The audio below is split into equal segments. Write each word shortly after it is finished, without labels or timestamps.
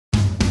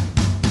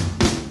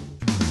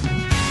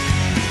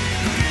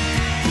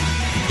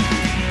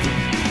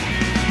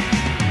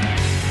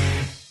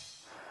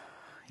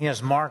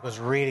As Mark was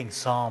reading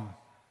Psalm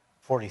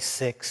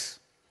 46,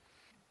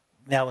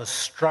 I was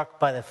struck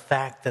by the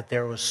fact that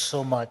there was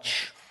so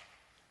much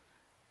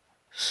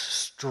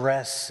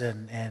stress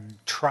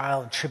and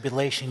trial and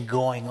tribulation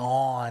going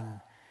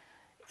on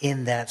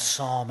in that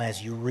psalm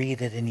as you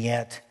read it, and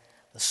yet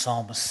the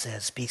psalmist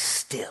says, be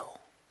still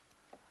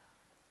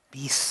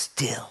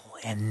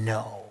and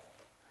know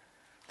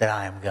that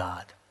I am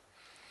God.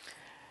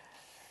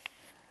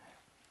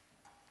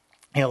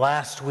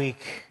 Last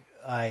week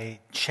I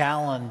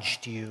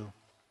challenged you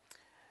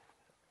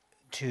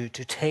to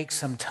take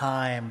some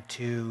time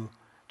to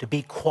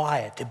be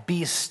quiet, to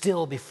be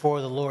still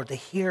before the Lord, to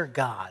hear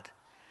God.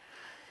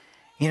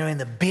 In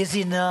the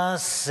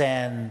busyness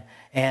and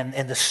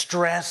the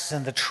stress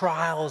and the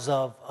trials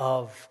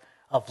of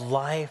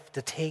life,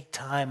 to take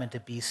time and to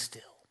be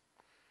still.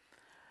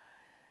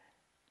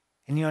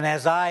 And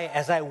as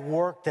I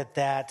worked at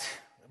that,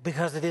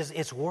 because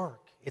it's work,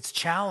 it's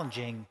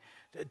challenging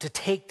to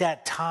take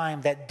that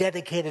time, that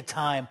dedicated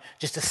time,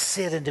 just to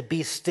sit and to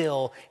be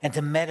still and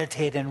to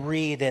meditate and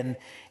read and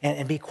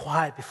be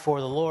quiet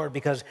before the Lord,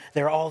 because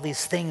there are all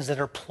these things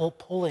that are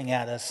pulling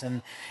at us.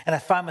 And I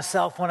find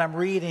myself when I'm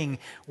reading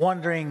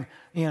wondering,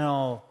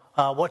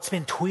 what's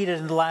been tweeted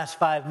in the last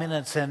 5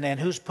 minutes and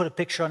who's put a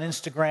picture on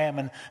Instagram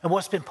and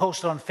what's been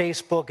posted on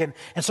Facebook.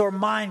 And so our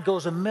mind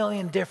goes a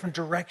million different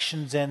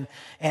directions and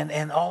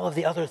all of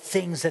the other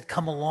things that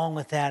come along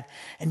with that.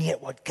 And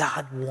yet what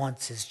God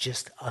wants is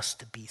just us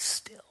to be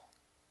still.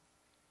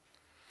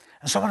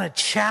 And so I want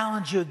to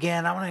challenge you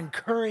again. I want to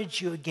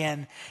encourage you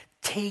again.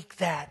 Take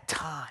that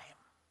time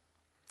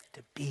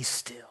to be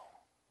still.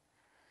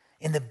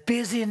 In the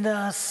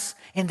busyness,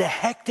 in the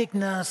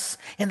hecticness,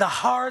 in the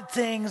hard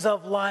things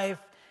of life,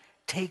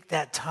 take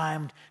that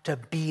time to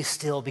be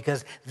still,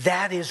 because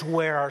that is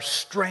where our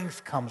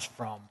strength comes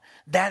from.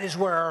 That is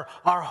where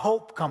our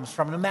hope comes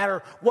from. No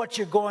matter what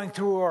you're going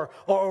through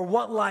or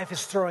what life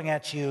is throwing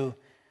at you,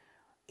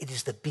 it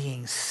is the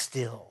being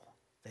still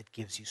that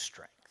gives you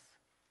strength.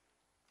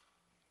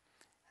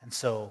 And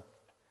so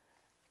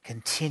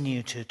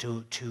continue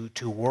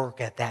to work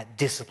at that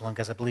discipline,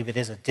 because I believe it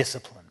is a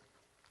discipline.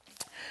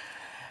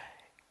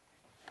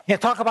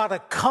 Talk about a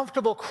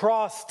comfortable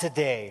cross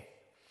today.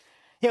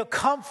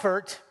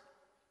 Comfort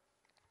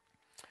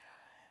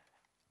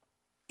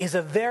is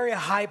a very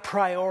high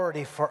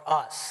priority for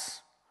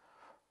us.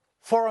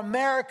 For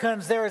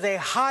Americans, there is a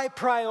high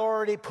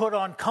priority put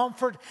on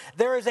comfort.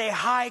 There is a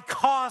high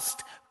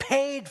cost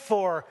paid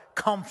for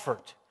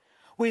comfort.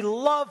 We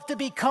love to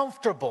be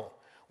comfortable.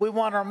 We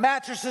want our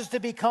mattresses to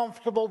be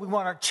comfortable. We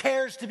want our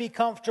chairs to be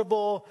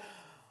comfortable.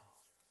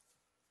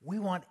 We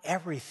want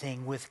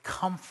everything with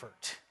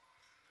comfort.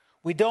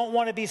 We don't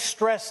want to be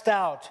stressed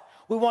out.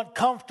 We want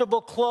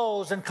comfortable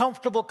clothes and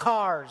comfortable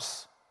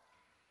cars.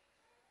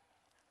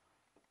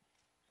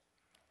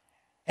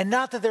 And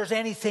not that there's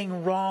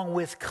anything wrong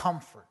with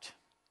comfort,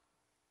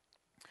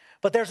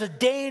 but there's a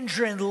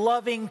danger in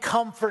loving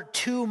comfort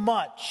too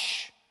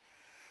much.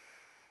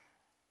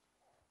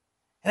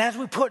 And as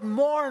we put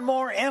more and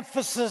more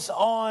emphasis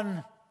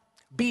on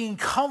being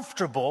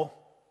comfortable,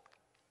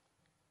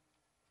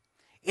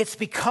 it's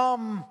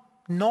become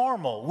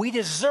normal. We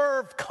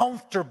deserve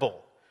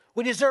comfortable.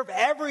 We deserve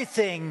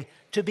everything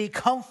to be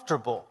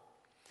comfortable.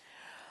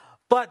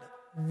 But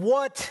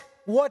what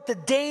the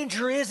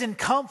danger is in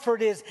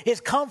comfort is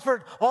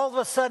comfort, all of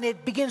a sudden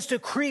it begins to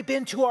creep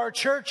into our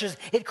churches.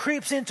 It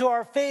creeps into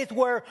our faith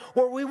where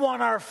we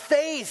want our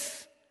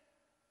faith.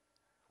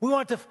 We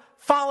want the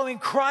following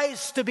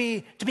Christ to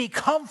be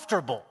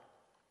comfortable.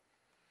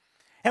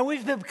 And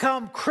we've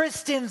become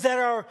Christians that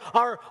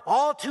are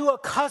all too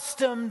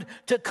accustomed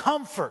to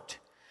comfort.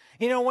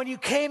 When you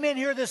came in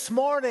here this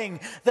morning,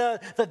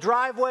 the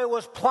driveway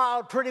was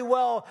plowed pretty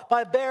well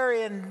by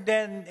Barry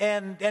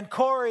and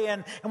Corey.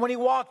 And when he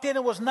walked in,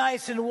 it was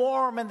nice and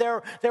warm. And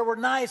there were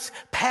nice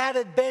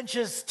padded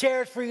benches,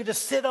 chairs for you to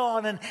sit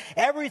on. And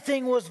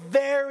everything was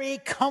very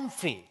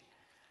comfy.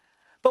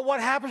 But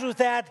what happens with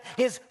that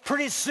is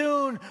pretty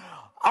soon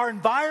our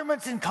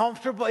environment's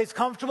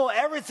comfortable.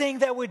 Everything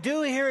that we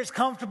do here is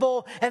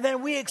comfortable. And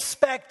then we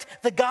expect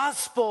the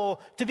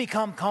gospel to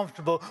become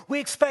comfortable.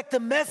 We expect the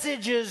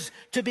messages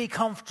to be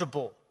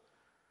comfortable.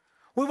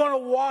 We want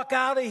to walk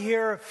out of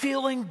here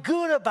feeling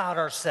good about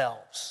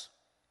ourselves.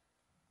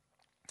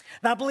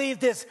 And I believe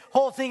this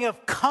whole thing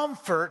of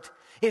comfort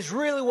is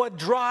really what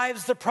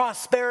drives the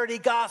prosperity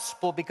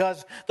gospel,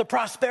 because the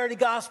prosperity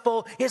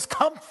gospel is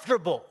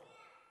comfortable.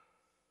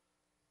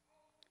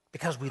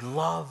 Because we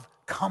love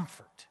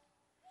comfort.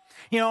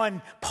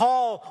 And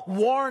Paul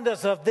warned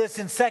us of this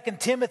in 2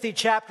 Timothy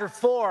chapter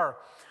 4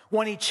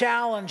 when he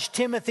challenged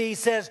Timothy. He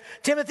says,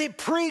 Timothy,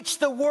 preach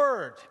the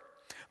word.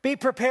 Be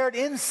prepared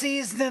in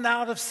season and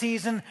out of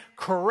season.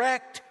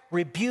 Correct,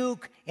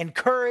 rebuke,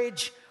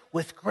 encourage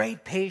with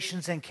great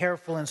patience and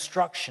careful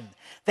instruction.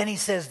 Then he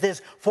says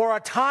this, for a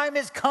time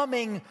is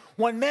coming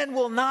when men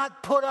will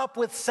not put up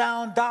with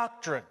sound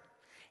doctrine.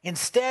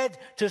 Instead,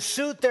 to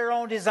suit their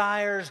own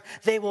desires,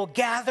 they will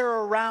gather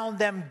around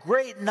them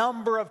great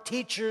number of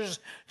teachers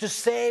to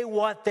say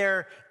what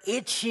their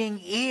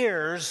itching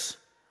ears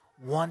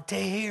want to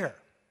hear.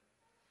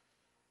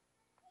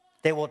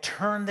 They will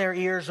turn their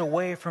ears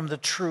away from the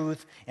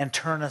truth and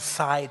turn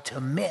aside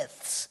to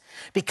myths,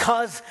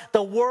 because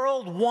the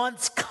world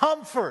wants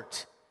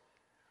comfort.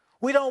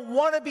 We don't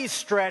want to be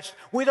stretched.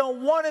 We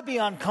don't want to be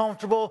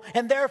uncomfortable,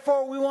 and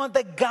therefore we want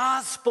the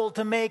gospel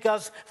to make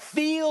us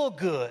feel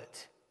good.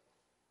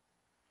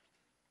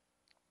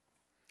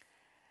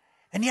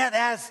 And yet,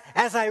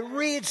 as I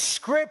read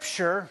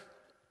Scripture,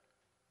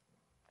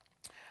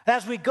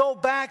 as we go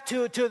back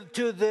to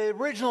the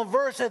original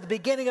verse at the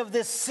beginning of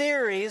this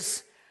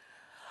series,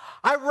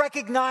 I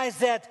recognize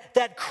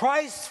that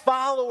Christ's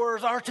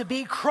followers are to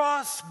be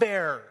cross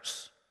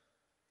bearers.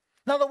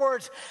 In other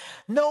words,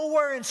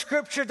 nowhere in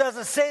Scripture does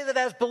it say that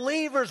as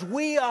believers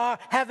we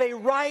have a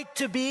right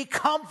to be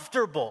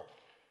comfortable.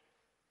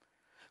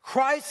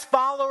 Christ's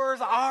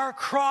followers are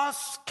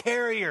cross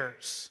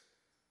carriers.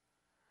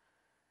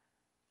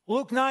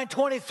 Luke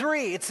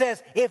 9:23, it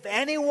says, if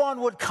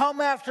anyone would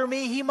come after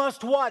me, he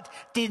must what?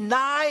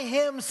 Deny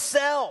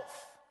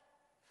himself.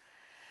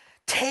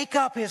 Take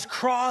up his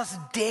cross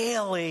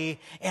daily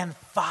and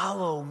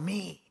follow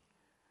me.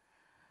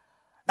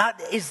 Now,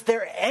 is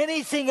there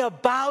anything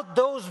about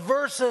those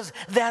verses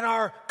that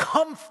are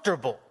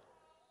comfortable?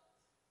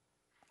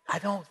 I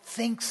don't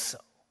think so.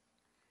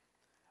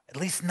 At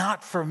least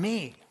not for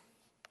me.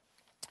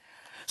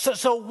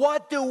 So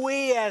what do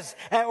we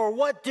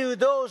what do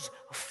those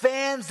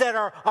fans that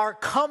are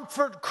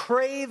comfort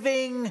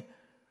craving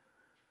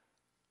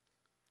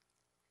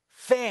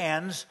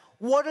fans,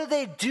 what do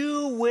they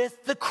do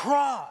with the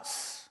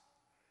cross?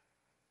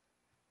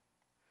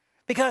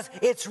 Because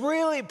it's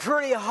really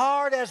pretty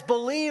hard as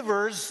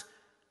believers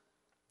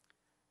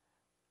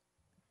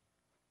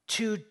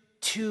to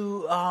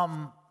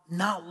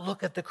not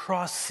look at the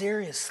cross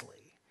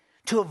seriously,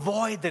 to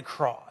avoid the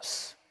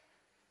cross.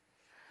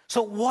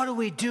 So what do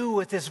we do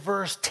with this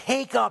verse?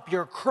 Take up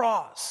your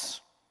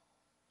cross.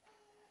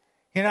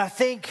 I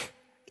think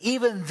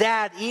even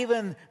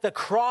the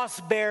cross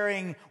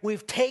bearing,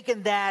 we've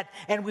taken that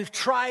and we've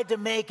tried to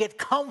make it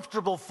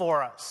comfortable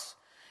for us.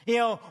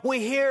 We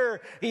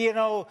hear,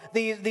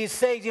 these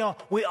sayings,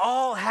 we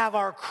all have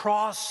our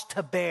cross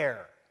to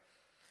bear.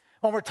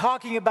 When we're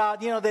talking about,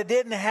 they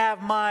didn't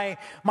have my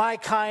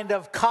kind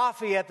of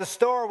coffee at the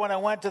store when I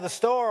went to the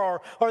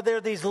store, or there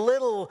are these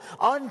little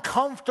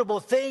uncomfortable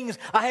things.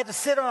 I had to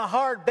sit on a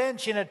hard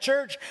bench in a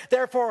church,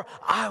 therefore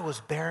I was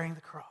bearing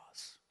the cross.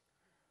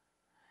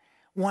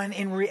 When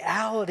in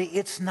reality,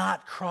 it's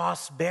not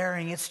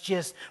cross-bearing. It's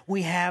just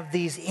we have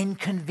these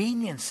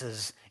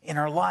inconveniences in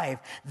our life.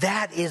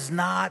 That is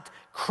not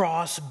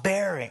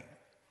cross-bearing.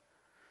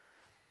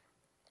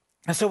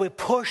 And so we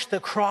push the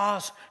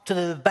cross to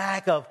the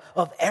back of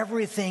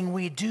everything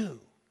we do.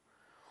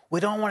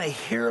 We don't want to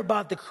hear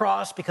about the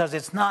cross because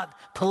it's not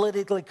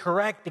politically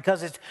correct,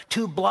 because it's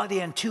too bloody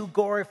and too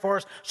gory for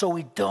us, so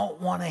we don't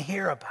want to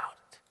hear about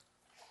it.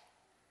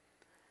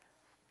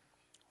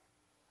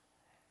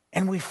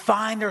 And we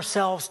find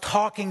ourselves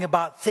talking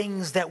about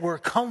things that we're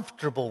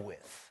comfortable with.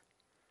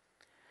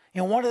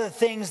 One of the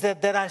things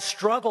that I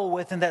struggle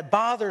with and that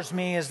bothers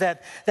me is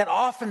that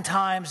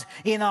oftentimes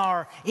in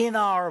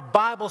our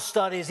Bible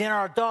studies, in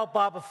our adult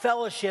Bible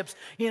fellowships,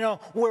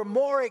 we're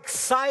more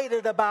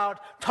excited about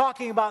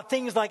talking about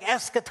things like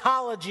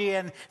eschatology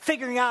and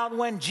figuring out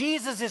when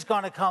Jesus is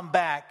going to come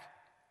back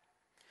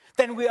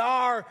than we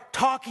are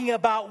talking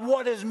about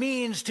what it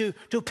means to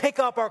pick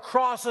up our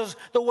crosses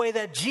the way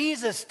that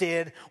Jesus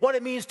did, what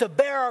it means to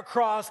bear our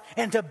cross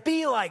and to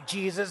be like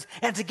Jesus,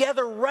 and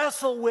together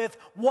wrestle with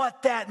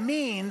what that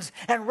means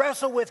and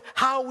wrestle with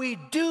how we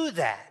do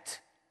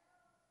that.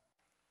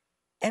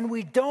 And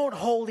we don't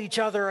hold each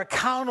other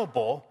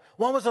accountable.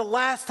 When was the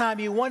last time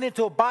you went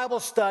into a Bible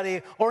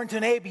study or into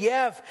an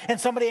ABF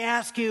and somebody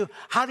asked you,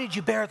 how did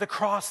you bear the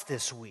cross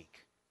this week?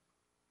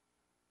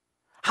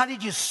 How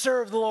did you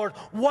serve the Lord?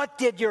 What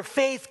did your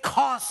faith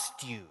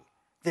cost you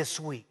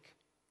this week?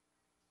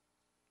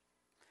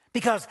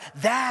 Because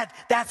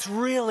that's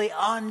really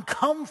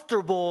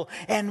uncomfortable,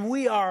 and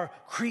we are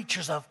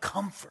creatures of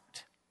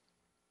comfort.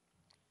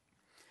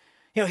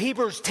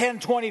 Hebrews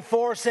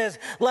 10:24 says,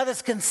 let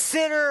us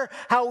consider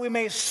how we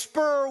may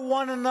spur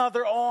one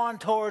another on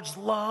towards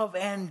love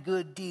and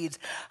good deeds.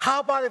 How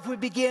about if we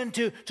begin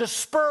to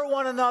spur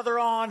one another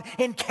on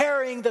in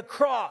carrying the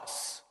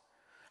cross?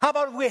 How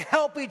about if we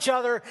help each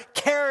other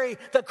carry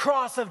the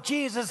cross of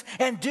Jesus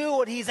and do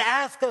what he's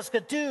asked us to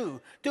do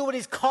what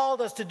he's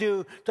called us to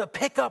do, to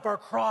pick up our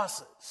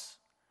crosses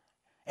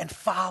and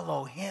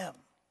follow him.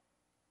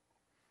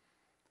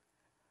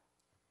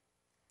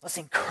 Let's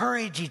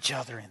encourage each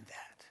other in that.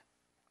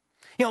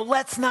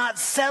 Let's not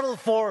settle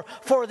for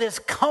this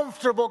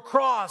comfortable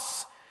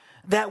cross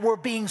that we're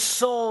being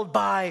sold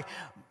by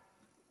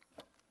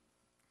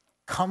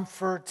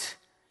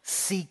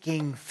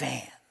comfort-seeking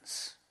fans.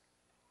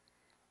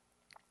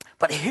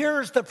 But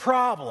here's the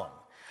problem.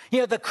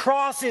 The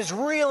cross is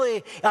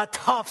really a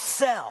tough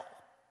sell.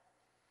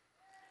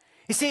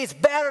 You see, it's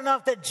bad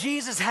enough that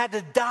Jesus had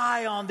to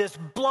die on this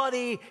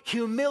bloody,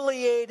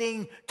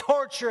 humiliating,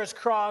 torturous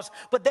cross,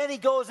 but then he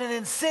goes and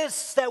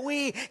insists that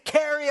we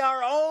carry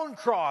our own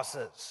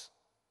crosses.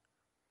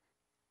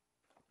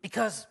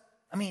 Because,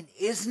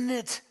 isn't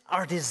it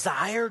our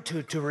desire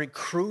to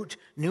recruit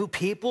new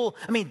people?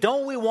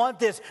 Don't we want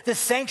this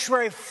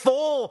sanctuary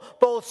full,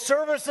 both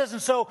services?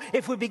 And so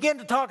if we begin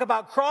to talk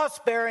about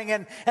cross-bearing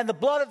and the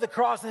blood of the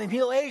cross and the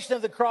humiliation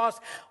of the cross,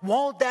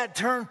 won't that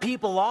turn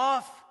people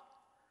off?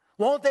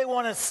 Won't they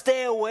want to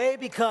stay away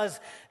because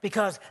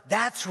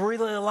that's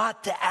really a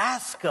lot to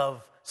ask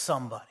of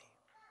somebody?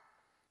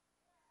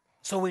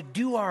 So we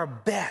do our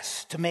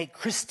best to make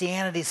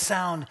Christianity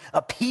sound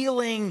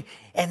appealing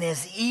and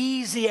as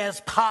easy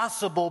as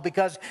possible,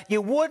 because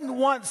you wouldn't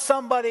want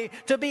somebody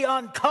to be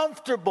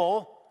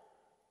uncomfortable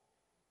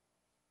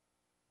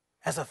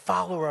as a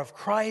follower of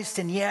Christ.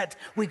 And yet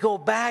we go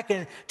back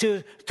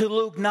to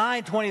Luke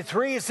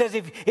 9:23. It says,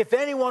 if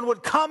anyone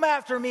would come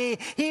after me,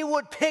 he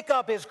would pick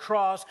up his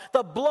cross,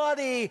 the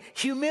bloody,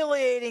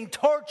 humiliating,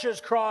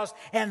 torturous cross,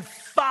 and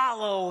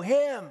follow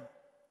him.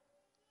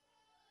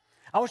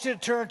 I want you to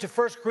turn to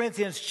 1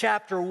 Corinthians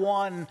chapter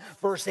 1,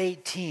 verse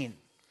 18.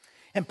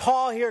 And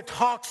Paul here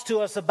talks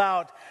to us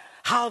about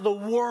how the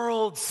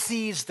world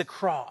sees the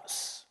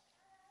cross.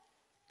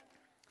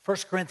 1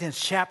 Corinthians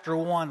chapter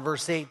 1,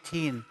 verse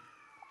 18.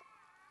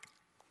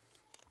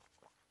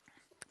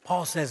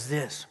 Paul says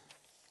this.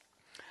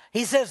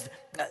 He says,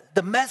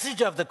 the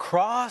message of the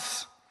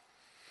cross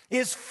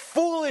is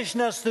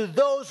foolishness to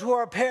those who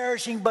are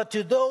perishing, but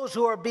to those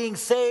who are being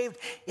saved,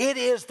 it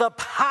is the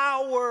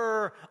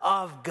power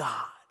of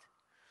God.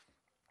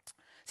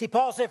 See,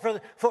 Paul said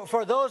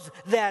for those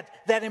that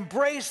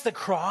embrace the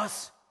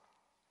cross,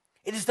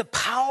 it is the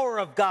power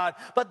of God.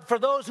 But for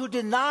those who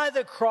deny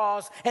the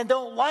cross and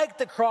don't like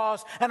the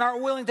cross and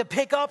aren't willing to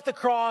pick up the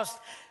cross,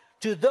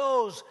 to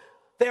those,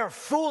 they are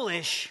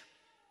foolish.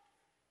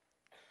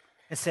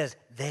 It says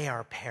they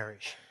are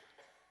perishing.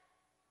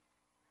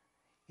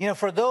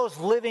 For those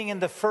living in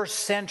the first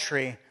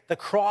century, the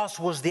cross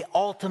was the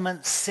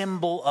ultimate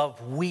symbol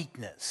of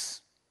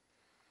weakness.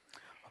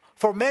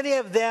 For many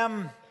of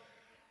them,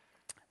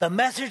 the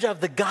message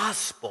of the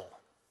gospel,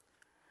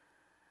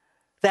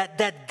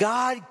 that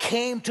God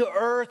came to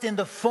earth in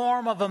the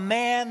form of a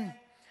man,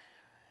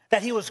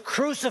 that he was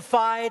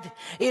crucified,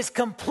 is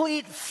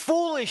complete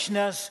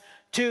foolishness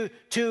to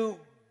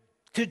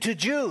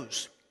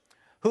Jews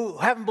who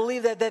haven't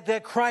believed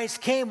that Christ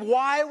came.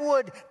 Why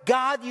would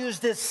God use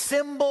this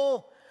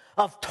symbol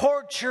of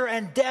torture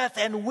and death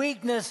and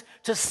weakness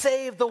to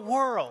save the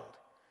world?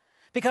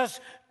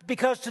 Because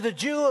to the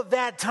Jew of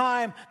that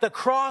time, the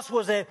cross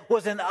was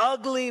an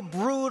ugly,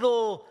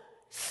 brutal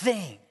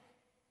thing.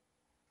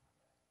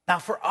 Now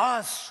for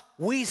us,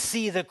 we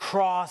see the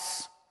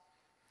cross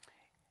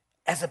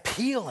as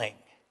appealing.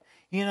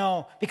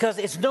 Because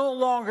it's no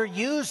longer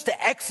used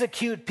to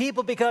execute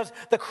people, because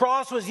the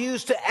cross was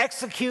used to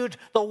execute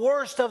the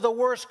worst of the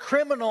worst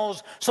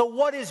criminals. So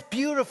what is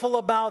beautiful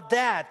about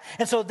that?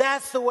 And so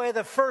that's the way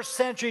the first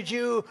century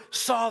Jew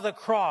saw the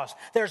cross.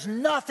 There's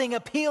nothing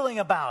appealing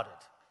about it.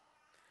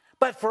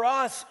 But for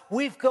us,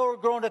 we've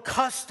grown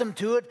accustomed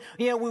to it.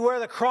 We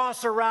wear the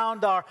cross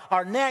around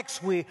our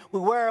necks. We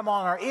wear them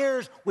on our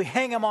ears. We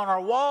hang them on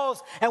our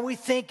walls. And we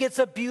think it's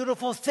a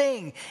beautiful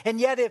thing. And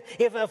yet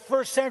if a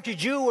first century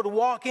Jew would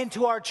walk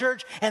into our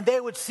church and they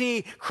would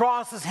see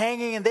crosses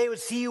hanging and they would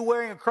see you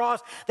wearing a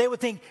cross, they would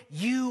think,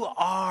 you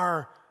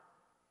are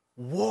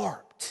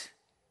warped.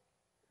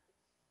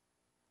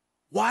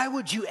 Why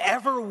would you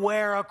ever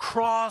wear a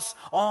cross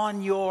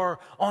on your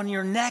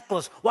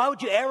necklace? Why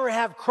would you ever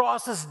have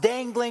crosses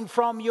dangling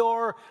from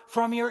your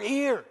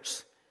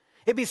ears?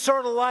 It'd be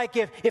sort of like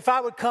if I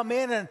would come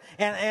in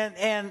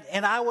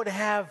and I would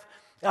have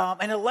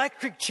an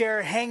electric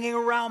chair hanging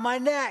around my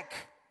neck,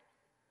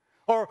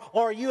 or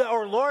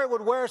Lori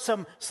would wear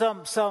some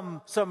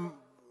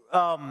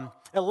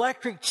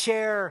electric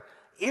chair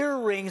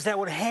earrings that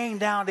would hang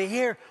down to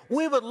here.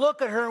 We would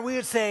look at her and we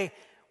would say,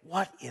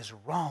 "What is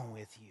wrong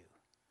with you?"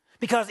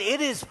 Because it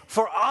is,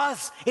 for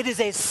us, it is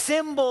a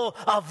symbol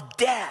of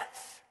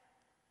death.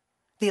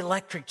 The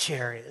electric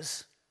chair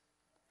is.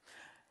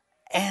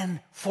 And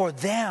for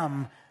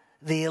them,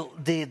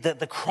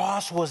 the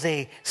cross was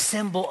a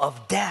symbol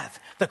of death.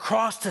 The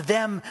cross to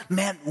them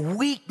meant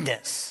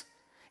weakness.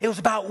 It was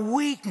about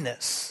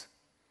weakness.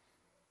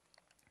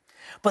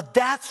 But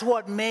that's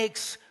what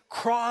makes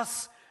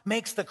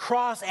the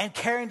cross and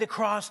carrying the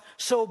cross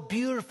so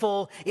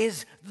beautiful,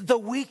 is the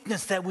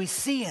weakness that we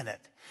see in it.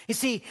 You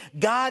see,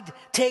 God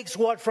takes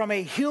what from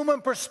a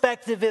human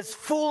perspective is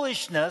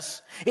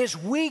foolishness, is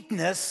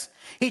weakness.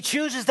 He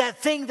chooses that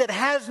thing that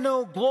has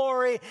no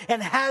glory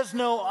and has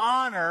no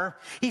honor.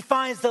 He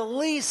finds the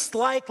least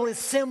likely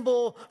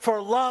symbol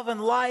for love and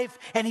life,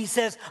 and he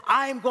says,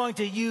 I'm going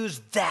to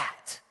use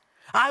that.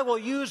 I will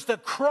use the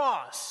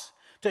cross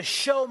to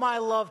show my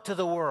love to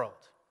the world.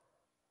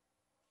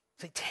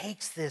 So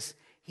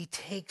he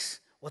takes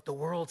what the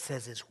world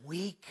says is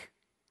weak,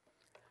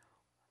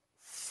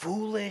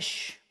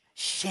 foolish.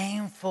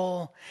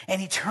 shameful,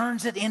 and he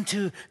turns it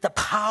into the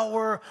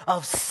power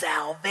of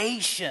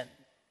salvation.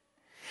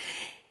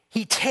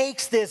 He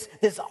takes this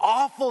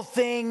awful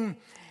thing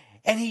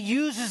and he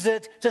uses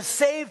it to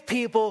save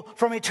people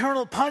from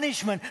eternal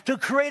punishment, to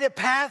create a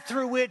path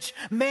through which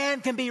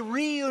man can be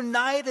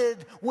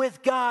reunited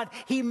with God.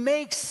 He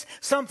makes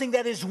something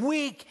that is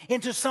weak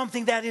into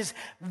something that is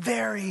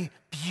very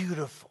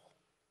beautiful.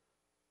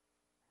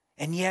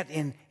 And yet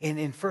in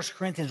 1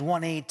 Corinthians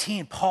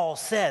 1:18, Paul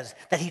says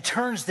that he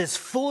turns this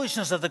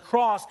foolishness of the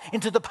cross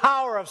into the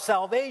power of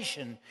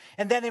salvation.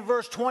 And then in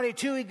verse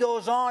 22, he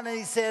goes on and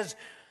he says,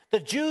 the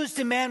Jews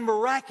demand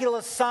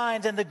miraculous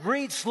signs and the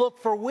Greeks look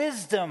for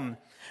wisdom.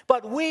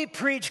 But we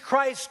preach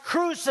Christ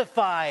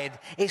crucified,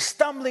 a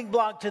stumbling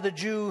block to the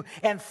Jew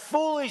and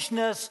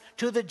foolishness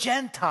to the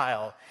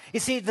Gentile. You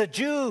see, the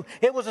Jew,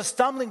 it was a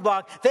stumbling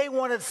block. They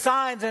wanted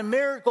signs and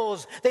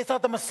miracles. They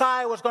thought the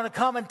Messiah was going to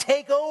come and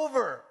take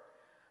over.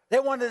 They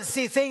wanted to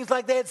see things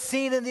like they had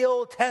seen in the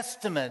Old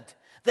Testament.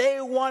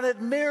 They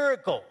wanted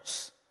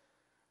miracles.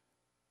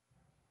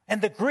 And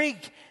the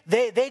Greek,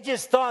 they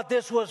just thought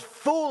this was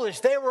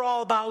foolish. They were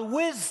all about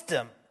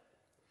wisdom.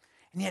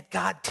 And yet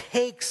God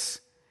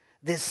takes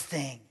this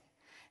thing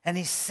and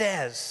he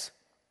says,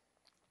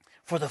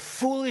 for the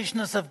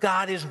foolishness of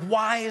God is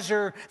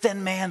wiser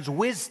than man's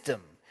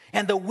wisdom,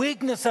 and the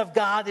weakness of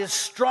God is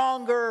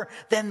stronger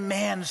than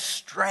man's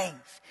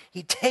strength.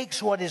 He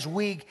takes what is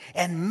weak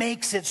and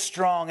makes it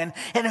strong.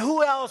 And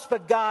who else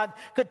but God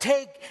could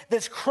take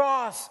this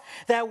cross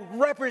that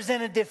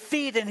represented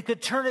defeat and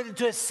could turn it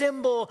into a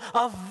symbol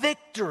of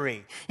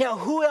victory? You know,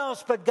 who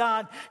else but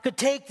God could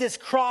take this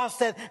cross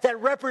that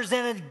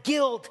represented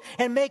guilt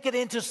and make it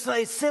into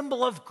a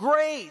symbol of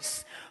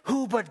grace?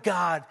 Who but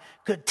God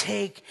could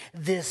take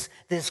this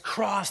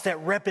cross that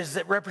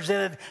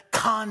represented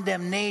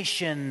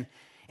condemnation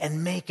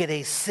and make it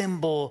a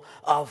symbol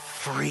of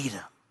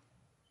freedom?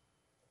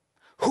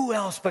 Who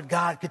else but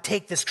God could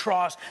take this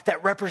cross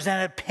that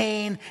represented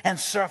pain and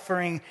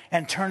suffering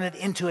and turn it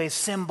into a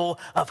symbol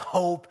of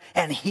hope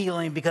and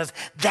healing? Because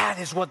that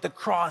is what the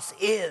cross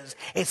is.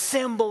 A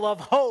symbol of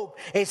hope,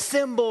 a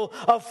symbol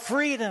of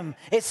freedom,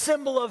 a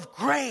symbol of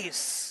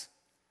grace,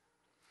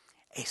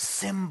 a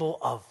symbol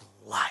of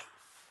life.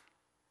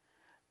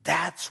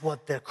 That's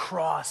what the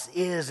cross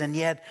is. And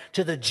yet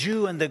to the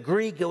Jew and the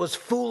Greek, it was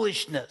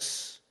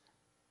foolishness.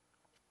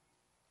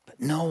 But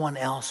no one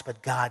else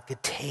but God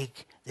could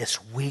take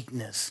this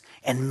weakness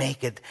and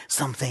make it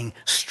something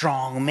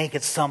strong, make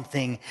it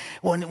something,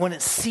 when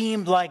it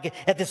seemed like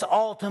at this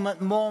ultimate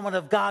moment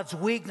of God's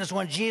weakness,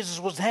 when Jesus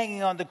was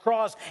hanging on the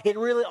cross, it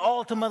really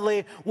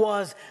ultimately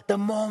was the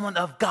moment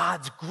of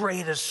God's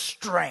greatest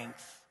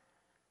strength.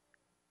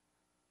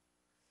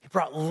 He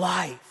brought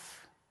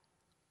life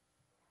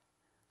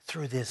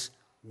through this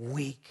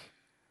weak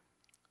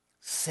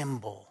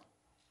symbol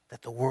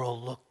that the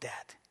world looked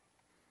at.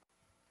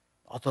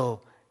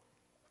 Although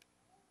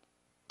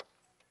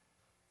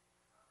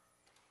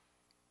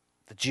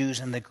the Jews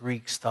and the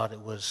Greeks thought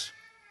it was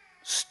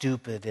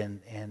stupid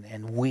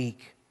and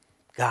weak,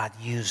 God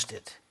used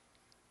it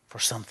for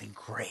something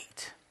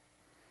great.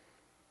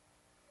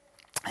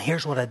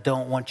 Here's what I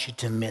don't want you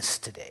to miss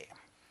today.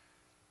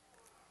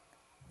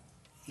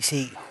 You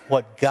see,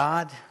 what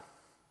God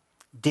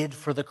did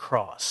for the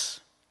cross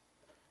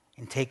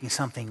in taking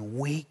something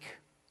weak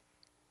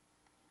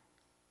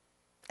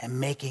and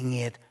making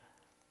it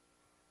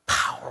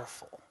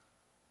powerful,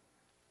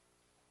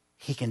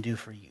 He can do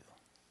for you.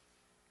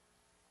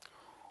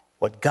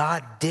 What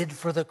God did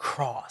for the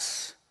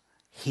cross,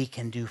 He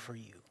can do for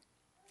you.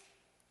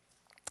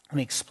 Let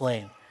me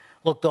explain.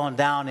 Look on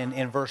down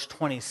in verse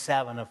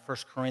 27 of 1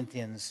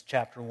 Corinthians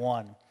chapter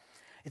 1.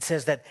 It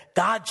says that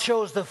God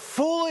chose the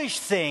foolish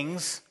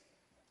things,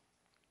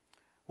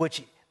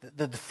 which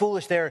the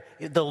foolish there,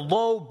 the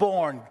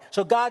low-born.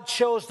 So God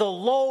chose the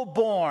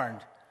low-born,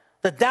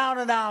 the down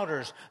and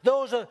outers.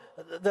 Those are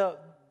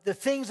the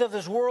things of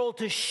this world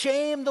to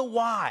shame the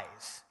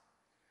wise.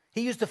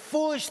 He used the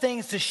foolish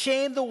things to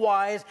shame the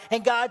wise,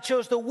 and God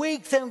chose the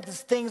weak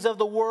things of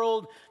the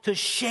world to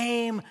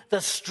shame the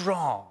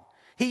strong.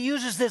 He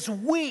uses this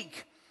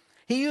weak.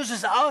 He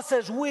uses us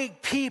as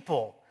weak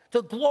people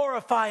to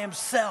glorify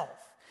Himself.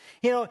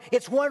 You know,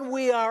 it's when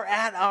we are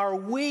at our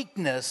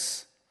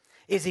weakness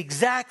is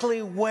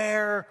exactly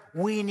where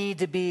we need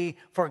to be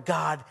for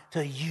God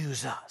to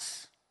use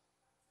us.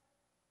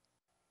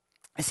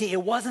 You see,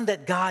 it wasn't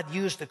that God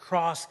used the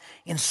cross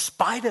in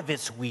spite of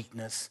its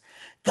weakness.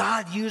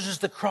 God uses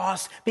the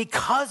cross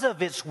because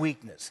of its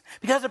weakness,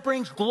 because it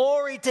brings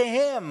glory to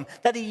Him,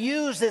 that He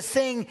used this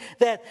thing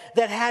that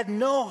had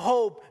no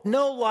hope,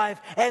 no life,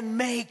 and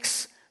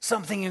makes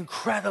something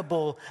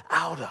incredible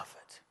out of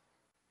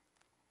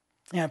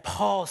it. And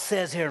Paul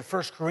says here in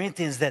 1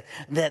 Corinthians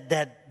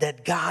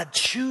that God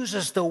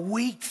chooses the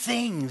weak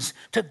things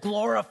to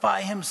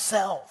glorify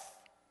Himself.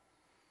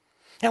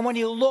 And when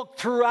you look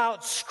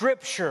throughout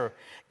Scripture,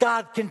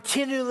 God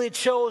continually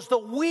chose the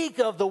weak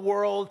of the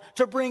world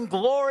to bring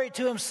glory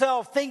to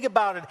Himself. Think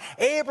about it.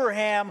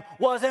 Abraham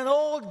was an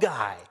old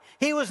guy.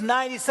 He was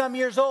 90-some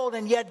years old,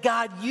 and yet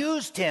God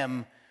used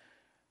him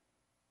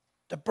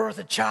to birth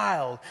a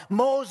child.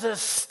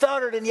 Moses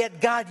stuttered, and yet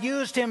God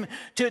used him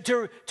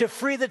to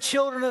free the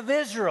children of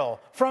Israel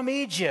from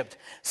Egypt.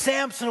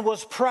 Samson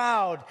was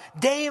proud.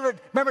 David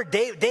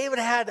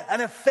had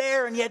an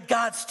affair, and yet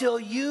God still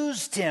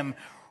used him.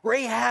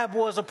 Rahab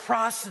was a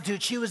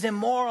prostitute. She was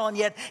immoral, and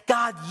yet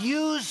God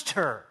used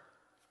her.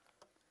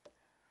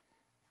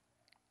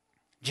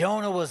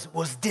 Jonah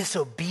was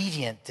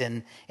disobedient,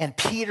 and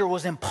Peter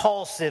was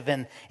impulsive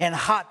and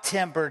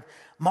hot-tempered.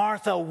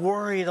 Martha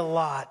worried a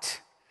lot.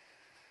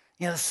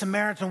 The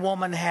Samaritan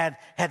woman had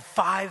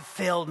 5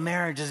 failed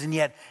marriages, and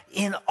yet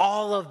in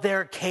all of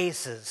their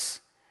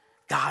cases,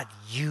 God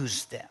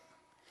used them.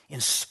 In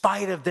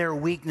spite of their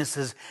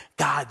weaknesses,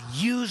 God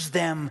used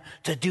them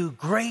to do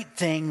great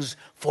things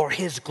for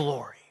His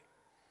glory.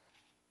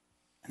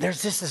 And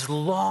there's just this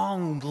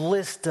long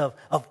list of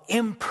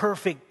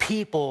imperfect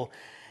people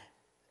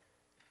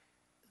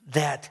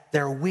that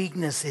their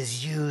weakness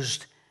is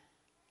used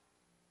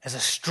as a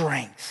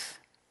strength.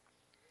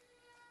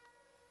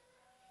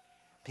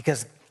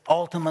 Because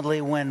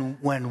ultimately,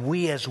 when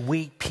we as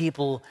weak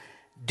people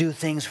do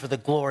things for the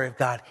glory of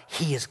God,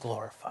 He is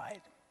glorified.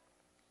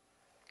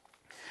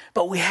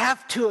 But we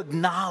have to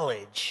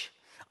acknowledge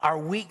our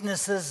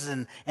weaknesses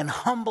and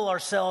humble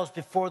ourselves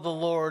before the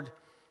Lord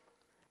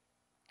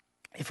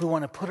if we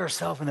want to put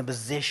ourselves in a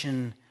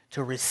position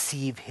to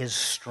receive His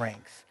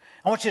strength.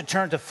 I want you to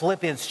turn to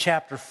Philippians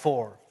chapter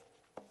 4.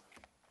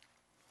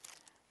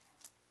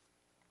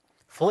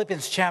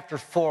 Philippians chapter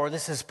 4,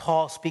 this is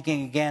Paul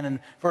speaking again in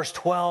verse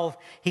 12.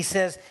 He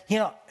says,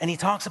 and he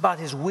talks about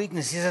his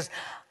weakness. He says,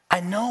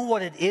 I know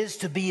what it is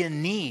to be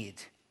in need.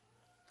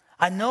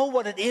 I know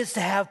what it is to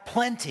have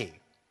plenty.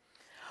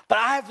 But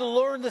I have to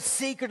learn the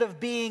secret of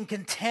being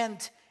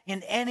content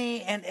in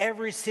any and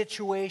every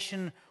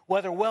situation,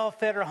 whether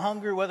well-fed or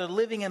hungry, whether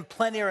living in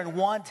plenty or in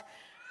want.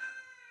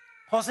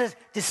 Paul says,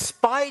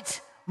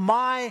 despite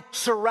my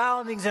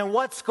surroundings and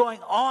what's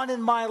going on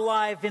in my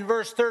life, in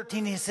verse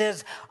 13 he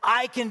says,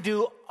 I can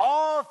do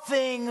all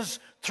things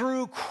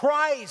through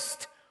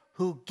Christ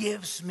who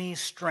gives me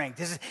strength.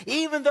 He says,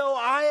 even though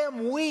I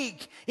am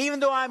weak, even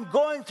though I'm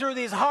going through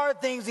these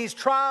hard things, these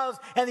trials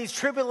and these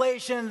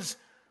tribulations,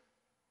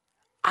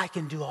 I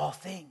can do all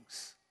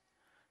things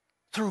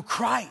through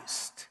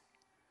Christ.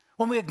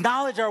 When we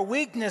acknowledge our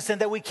weakness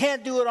and that we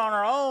can't do it on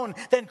our own,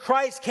 then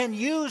Christ can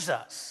use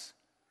us.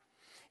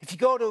 If you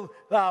go to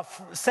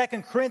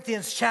 2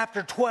 Corinthians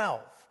chapter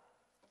 12,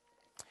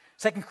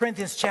 2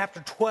 Corinthians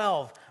chapter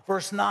 12,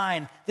 verse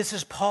 9, this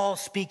is Paul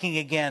speaking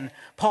again.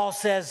 Paul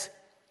says,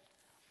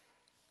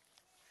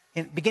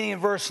 beginning in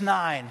verse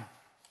 9,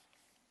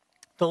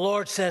 the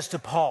Lord says to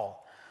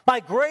Paul,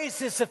 my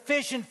grace is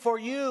sufficient for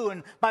you,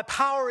 and my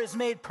power is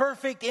made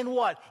perfect in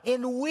what?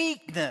 In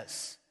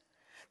weakness.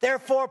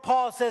 Therefore,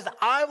 Paul says,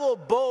 I will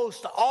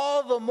boast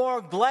all the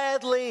more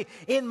gladly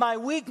in my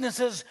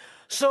weaknesses,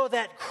 so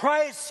that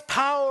Christ's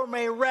power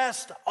may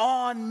rest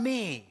on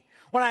me.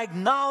 When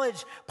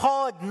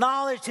Paul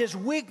acknowledged his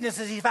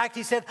weaknesses. In fact,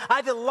 he said,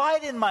 I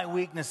delight in my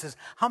weaknesses.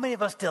 How many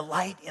of us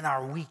delight in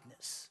our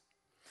weakness?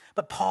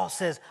 But Paul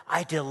says,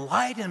 I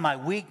delight in my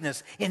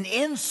weakness, in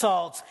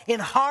insults, in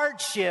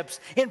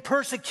hardships, in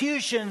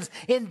persecutions,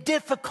 in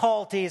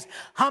difficulties.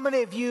 How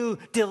many of you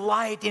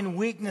delight in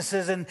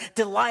weaknesses and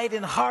delight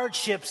in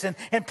hardships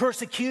and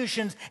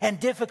persecutions and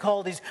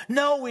difficulties?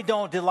 No, we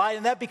don't delight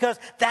in that because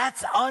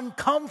that's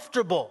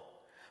uncomfortable.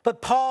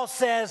 But Paul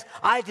says,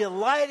 I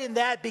delight in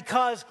that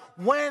because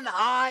when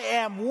I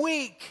am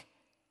weak,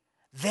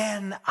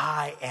 then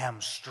I am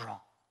strong.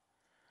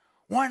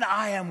 When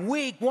I am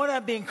weak, when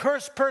I'm being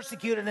cursed,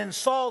 persecuted, and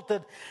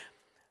insulted,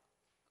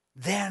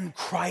 then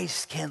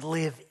Christ can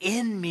live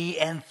in me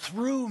and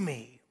through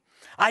me.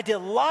 I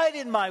delight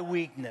in my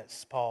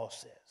weakness, Paul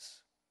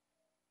says.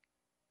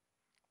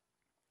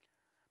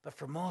 But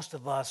for most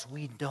of us,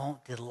 we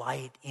don't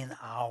delight in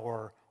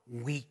our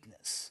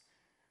weakness.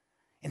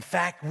 In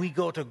fact, we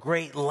go to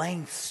great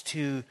lengths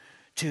to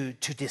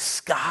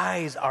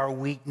disguise our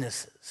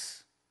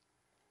weaknesses,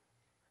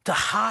 to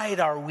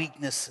hide our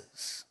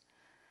weaknesses.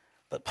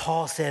 But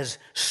Paul says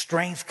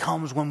strength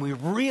comes when we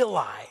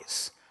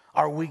realize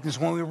our weakness,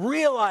 when we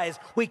realize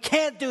we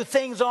can't do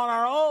things on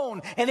our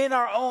own and in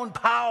our own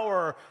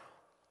power.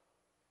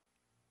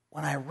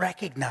 When I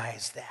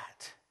recognize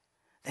that,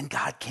 then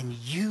God can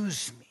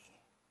use me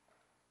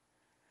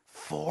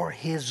for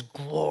His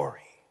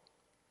glory.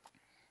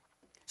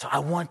 So I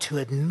want to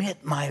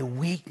admit my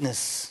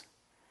weakness,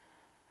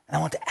 and I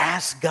want to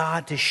ask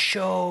God to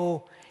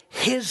show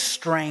His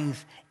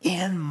strength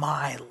in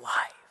my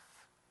life.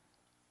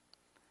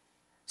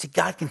 See,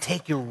 God can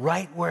take you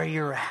right where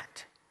you're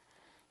at.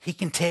 He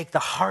can take the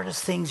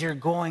hardest things you're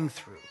going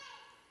through,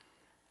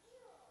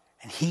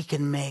 and He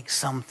can make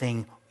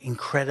something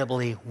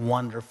incredibly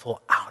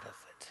wonderful out of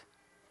it.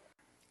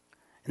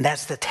 And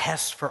that's the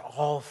test for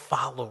all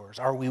followers.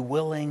 Are we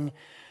willing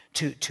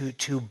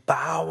to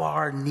bow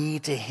our knee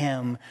to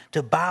Him,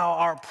 to bow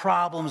our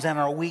problems and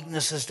our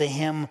weaknesses to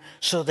Him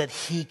so that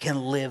He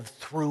can live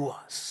through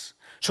us,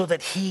 so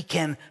that he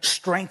can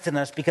strengthen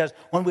us. Because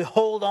when we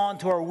hold on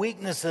to our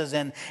weaknesses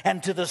and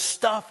to the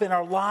stuff in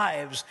our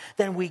lives,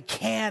 then we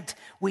can't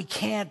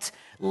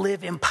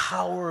live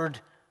empowered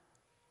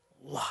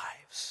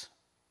lives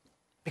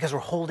because we're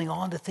holding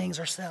on to things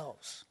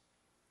ourselves.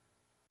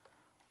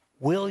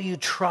 Will you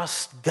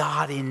trust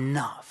God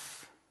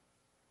enough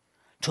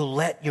to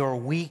let your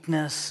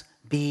weakness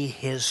be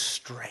his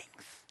strength?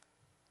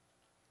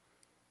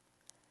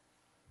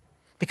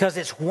 Because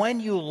it's when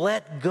you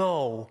let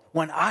go,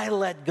 when I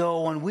let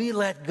go, when we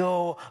let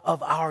go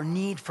of our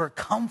need for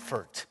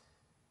comfort,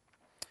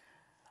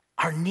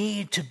 our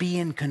need to be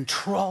in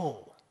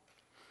control,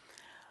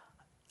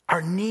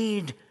 our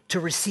need to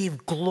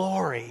receive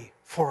glory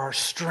for our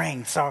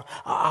strengths,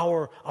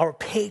 our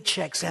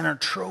paychecks and our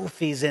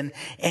trophies and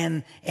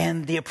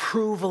the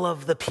approval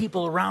of the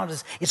people around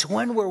us. It's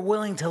when we're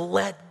willing to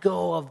let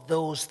go of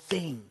those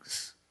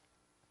things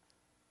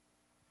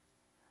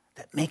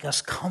that make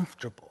us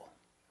comfortable.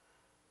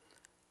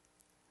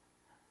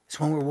 It's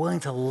when we're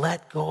willing to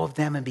let go of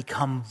them and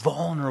become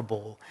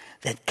vulnerable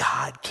that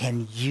God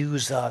can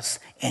use us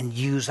and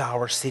use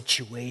our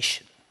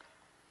situation.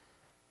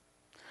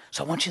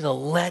 So I want you to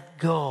let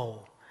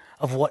go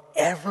of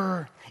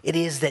whatever it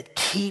is that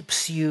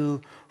keeps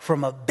you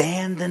from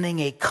abandoning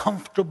a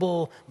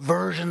comfortable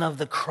version of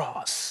the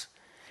cross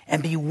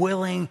and be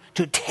willing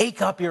to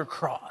take up your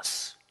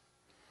cross.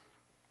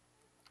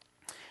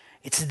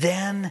 It's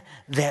then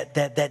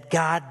that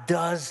God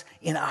does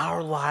in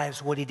our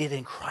lives what he did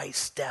in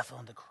Christ's death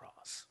on the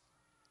cross.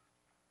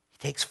 He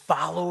takes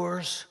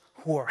followers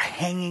who are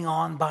hanging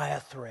on by a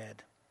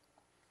thread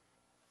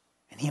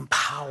and he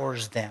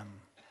empowers them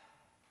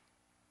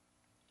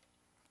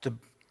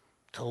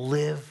to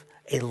live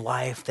a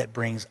life that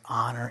brings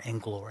honor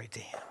and glory to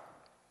him.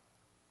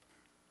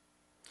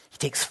 He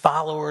takes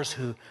followers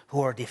who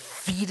are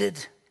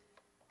defeated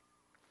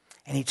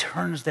and he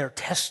turns their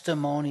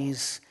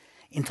testimonies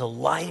into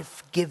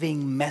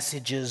life-giving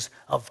messages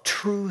of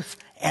truth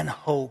and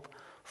hope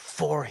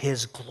for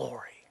his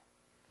glory.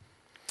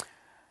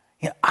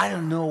 You know, I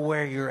don't know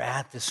where you're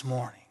at this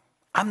morning.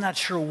 I'm not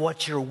sure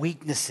what your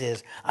weakness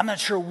is. I'm not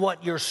sure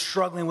what you're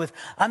struggling with.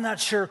 I'm not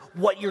sure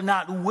what you're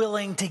not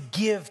willing to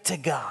give to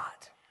God.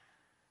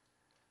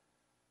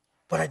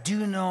 But I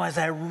do know as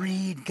I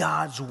read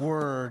God's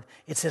word,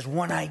 it says,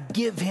 when I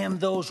give him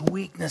those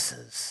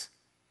weaknesses,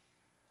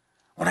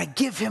 when I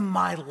give him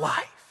my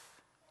life,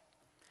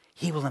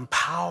 he will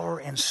empower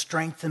and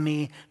strengthen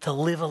me to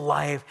live a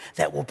life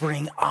that will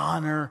bring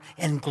honor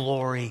and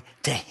glory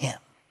to him.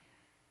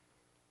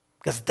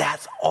 Because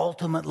that's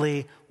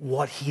ultimately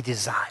what he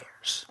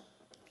desires.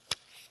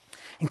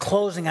 In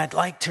closing, I'd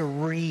like to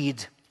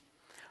read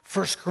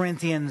 1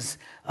 Corinthians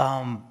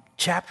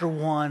chapter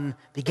 1,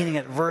 beginning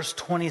at verse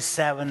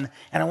 27.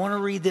 And I want to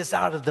read this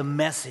out of the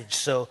Message,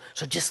 so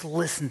just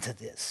listen to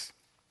this.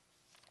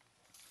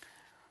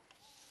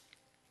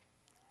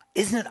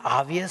 Isn't it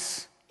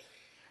obvious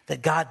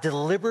that God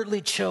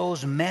deliberately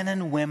chose men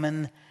and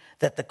women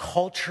that the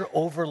culture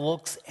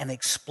overlooks and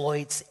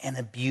exploits and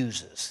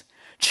abuses?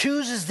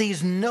 Chooses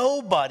these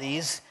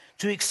nobodies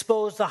to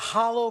expose the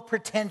hollow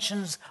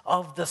pretensions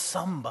of the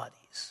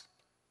somebodies.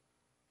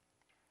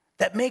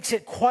 That makes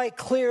it quite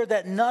clear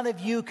that none of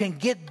you can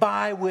get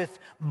by with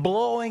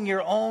blowing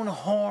your own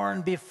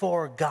horn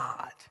before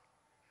God.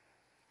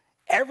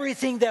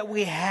 Everything that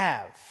we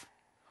have,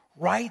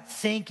 right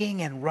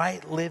thinking and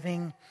right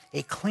living,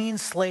 a clean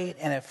slate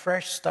and a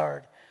fresh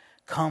start,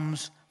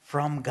 comes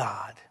from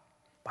God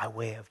by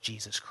way of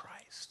Jesus Christ.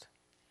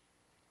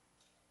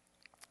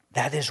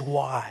 That is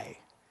why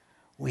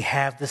we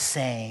have the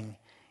saying,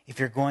 if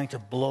you're going to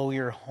blow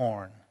your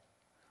horn,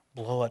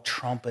 blow a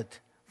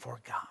trumpet for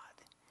God.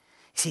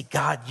 You see,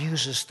 God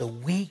uses the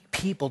weak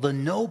people, the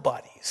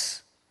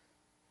nobodies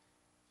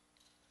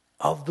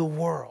of the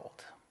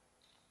world,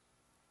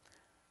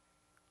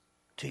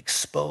 to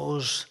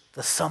expose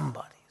the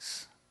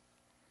somebodies.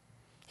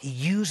 He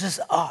uses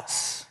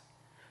us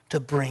to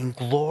bring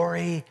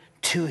glory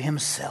to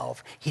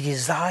himself. He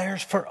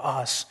desires for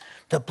us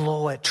to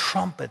blow a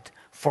trumpet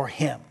for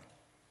him,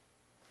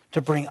 to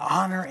bring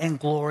honor and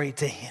glory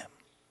to him.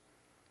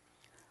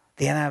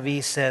 The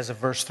NIV says, in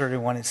verse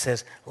 31, it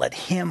says, let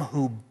him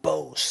who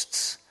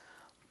boasts,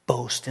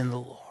 boast in the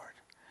Lord.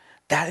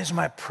 That is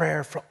my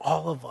prayer for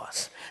all of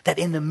us, that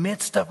in the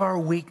midst of our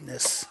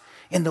weakness,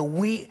 in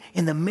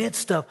the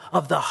midst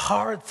of the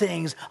hard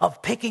things,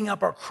 of picking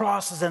up our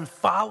crosses and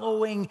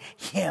following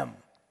him,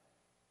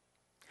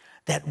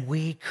 that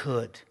we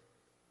could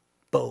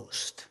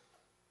boast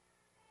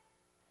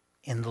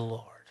in the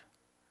Lord.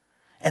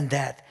 And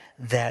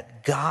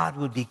that God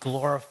would be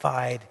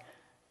glorified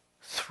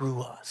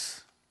through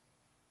us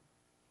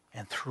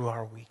and through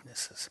our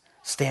weaknesses.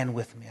 Stand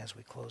with me as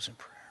we close in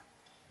prayer.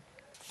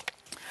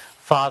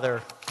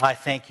 Father, I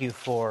thank you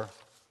for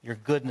your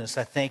goodness.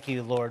 I thank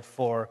you, Lord,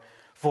 for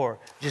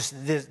just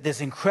this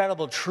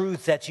incredible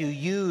truth that you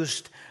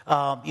used.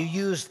 You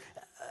used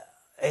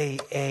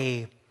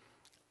a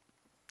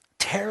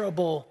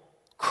terrible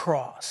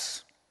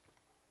cross,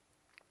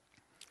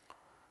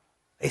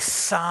 a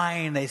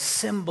sign, a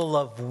symbol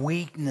of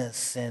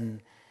weakness,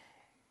 and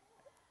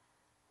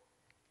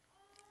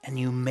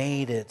you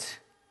made it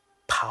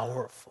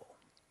powerful.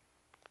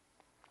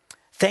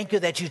 Thank you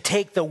that you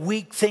take the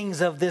weak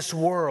things of this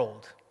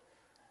world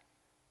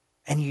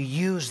and you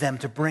use them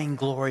to bring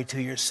glory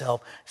to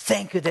yourself.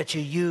 Thank you that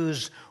you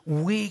use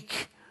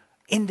weak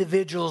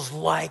individuals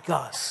like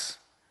us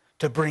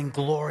to bring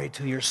glory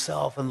to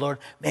yourself. And Lord,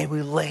 may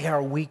we lay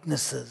our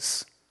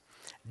weaknesses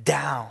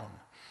down.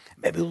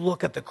 Maybe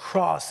look at the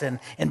cross and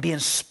be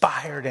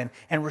inspired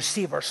and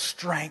receive our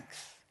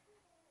strength.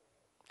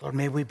 Lord,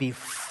 may we be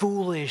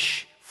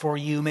foolish for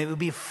you. May we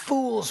be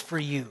fools for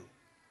you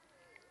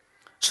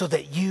so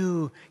that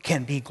you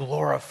can be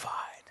glorified.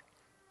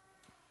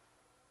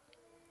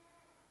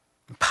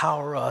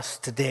 Empower us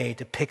today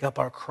to pick up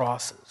our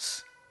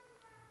crosses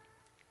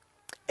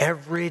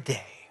every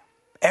day,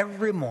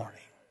 every morning,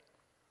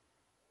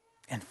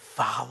 and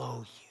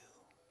follow you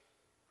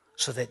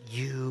so that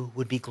you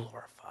would be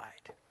glorified.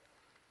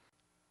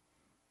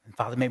 And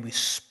Father, may we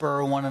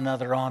spur one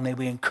another on. May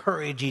we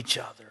encourage each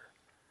other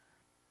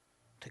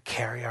to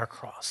carry our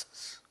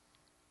crosses.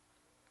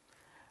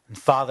 And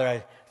Father,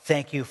 I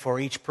thank you for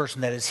each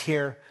person that is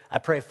here. I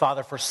pray,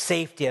 Father, for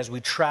safety as we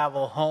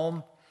travel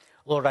home.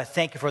 Lord, I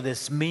thank you for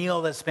this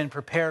meal that's been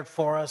prepared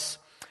for us.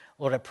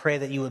 Lord, I pray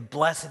that you would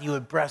bless it. You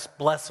would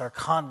bless our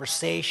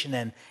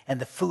conversation and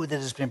the food that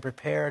has been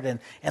prepared.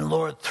 And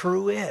Lord,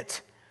 through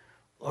it,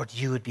 Lord,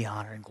 you would be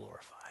honored and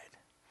glorified.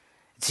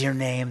 It's in your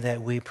name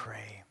that we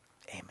pray.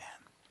 Amen.